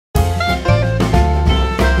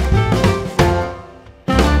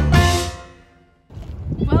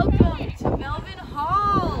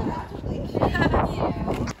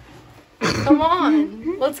Come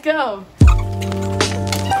on, let's go.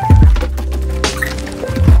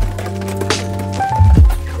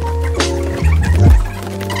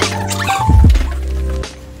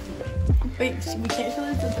 Wait, we can't show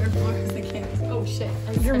this to the third floor because they can't. Oh shit.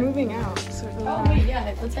 You're moving out. So oh wait,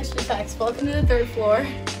 yeah, let's actually text. Welcome to the third floor.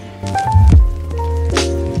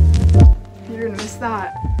 You're gonna miss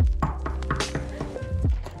that.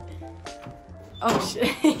 Oh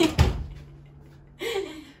shit.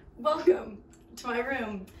 Welcome to my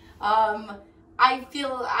room. I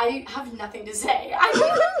feel I have nothing to say. I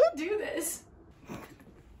can't do this.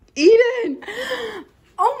 Eden!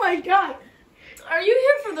 Oh my god. Are you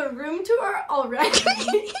here for the room tour already?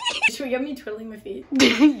 Should we get me twiddling my feet?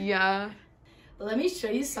 Yeah. Let me show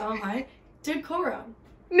you some of my decorum.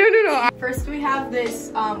 No. First we have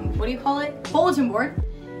this, what do you call it? Bulletin board.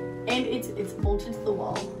 And it's bolted to the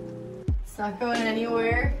wall. It's not going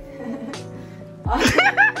anywhere.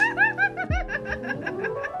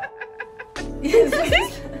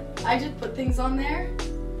 I just put things on there.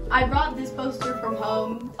 I brought this poster from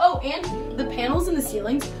home. Oh, and the panels in the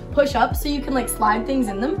ceilings push up so you can like slide things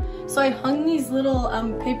in them. So I hung these little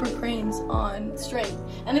paper cranes on string.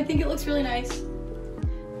 And I think it looks really nice.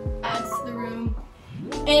 Adds to the room.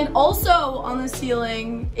 And also on the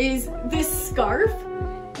ceiling is this scarf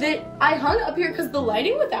that I hung up here because the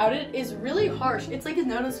lighting without it is really harsh. It's like a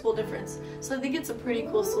noticeable difference. So I think it's a pretty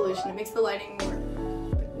cool solution. It makes the lighting more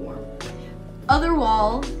like, warm. Other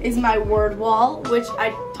wall is my word wall, which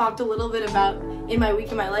I talked a little bit about in my Week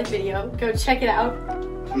in My Life video. Go check it out.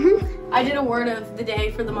 I did a word of the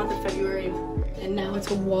day for the month of February, and now it's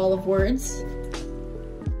a wall of words.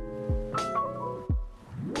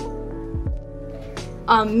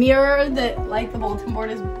 Mirror that, like the bulletin board,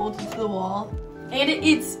 is bolted to the wall. And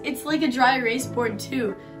it's like a dry erase board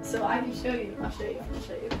too. So I can show you. I'll show you.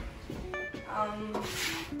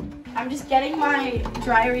 I'm just getting my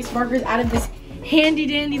dry erase markers out of this handy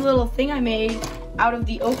dandy little thing I made out of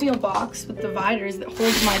the oatmeal box with dividers that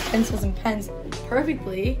holds my pencils and pens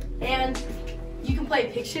perfectly. And you can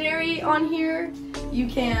play Pictionary on here. You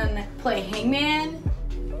can play Hangman.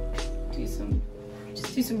 Do some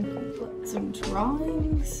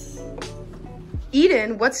drawings.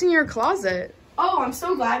 Eden, what's in your closet? Oh, I'm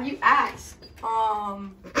so glad you asked.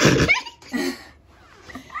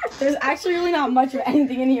 There's actually really not much of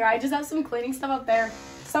anything in here. I just have some cleaning stuff up there.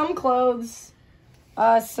 Some clothes,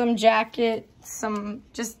 some jacket,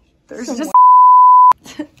 there's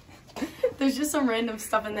just some random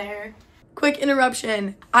stuff in there. Quick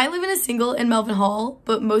interruption. I live in a single in Melvin Hall,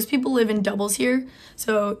 but most people live in doubles here.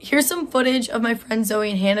 So here's some footage of my friend Zoe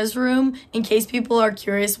and Hannah's room in case people are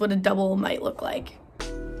curious what a double might look like.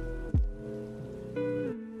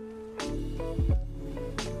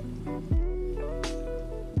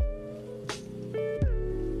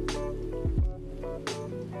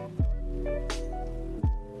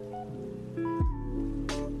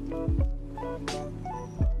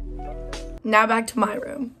 Now back to my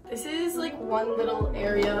room. This is like one little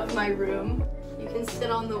area of my room. You can sit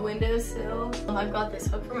on the windowsill. I've got this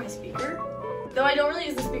hook for my speaker. Though I don't really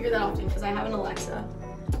use the speaker that often because I have an Alexa.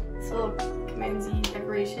 It's a little Command Z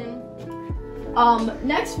decoration.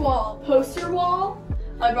 Next wall, poster wall.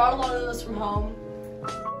 I brought a lot of those from home.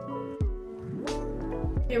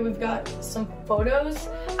 Here we've got some photos.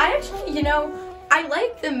 I actually, I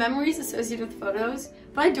like the memories associated with photos,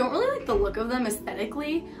 but I don't really like the look of them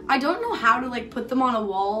aesthetically. I don't know how to like put them on a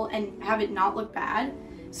wall and have it not look bad.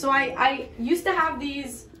 So I used to have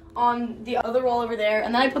these on the other wall over there,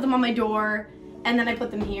 and then I put them on my door, and then I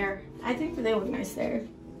put them here. I think they look nice there.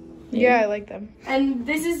 Maybe. Yeah, I like them. And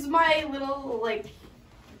this is my little like,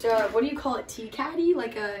 what do you call it, tea caddy?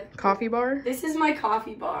 Like a coffee bar? This is my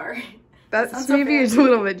coffee bar. That's maybe a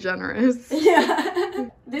little bit generous. Yeah.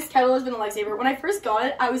 This kettle has been a lifesaver. When I first got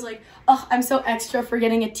it, I was like, oh, I'm so extra for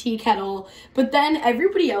getting a tea kettle. But then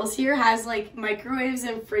everybody else here has like microwaves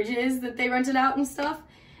and fridges that they rented out and stuff.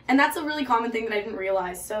 And that's a really common thing that I didn't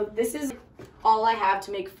realize. So this is all I have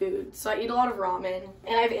to make food. So I eat a lot of ramen,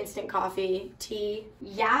 and I have instant coffee, tea.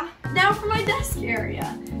 Yeah. Now for my desk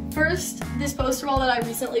area. First, this poster wall that I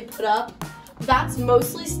recently put up. That's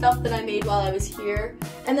mostly stuff that I made while I was here.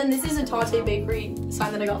 And then this is a Tate Bakery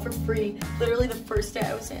sign that I got for free, literally the first day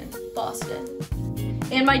I was in Boston.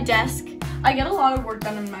 And my desk, I get a lot of work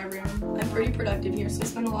done in my room. I'm pretty productive here, so I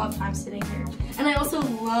spend a lot of time sitting here. And I also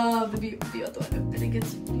love the view out the window. I think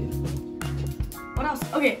it's beautiful. What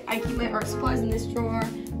else? Okay, I keep my art supplies in this drawer,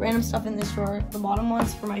 random stuff in this drawer. The bottom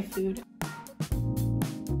one's for my food.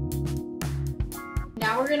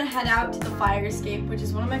 Now we're gonna head out to the fire escape, which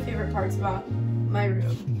is one of my favorite parts about my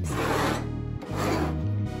room.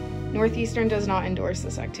 Northeastern does not endorse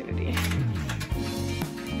this activity.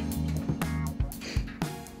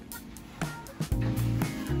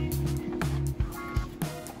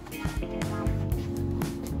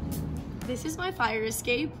 this is my fire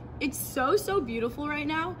escape. It's so beautiful right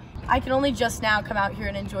now. I can only just now come out here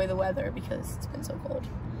and enjoy the weather because it's been so cold.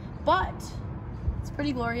 But it's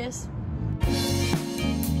pretty glorious.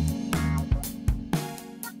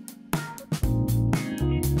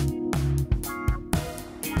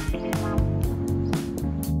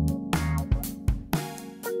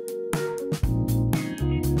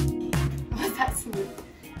 Was that smooth?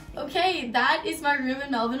 Okay, that is my room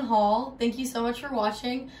in Melvin Hall. Thank you so much for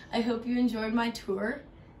watching. I hope you enjoyed my tour.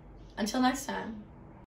 Until next time.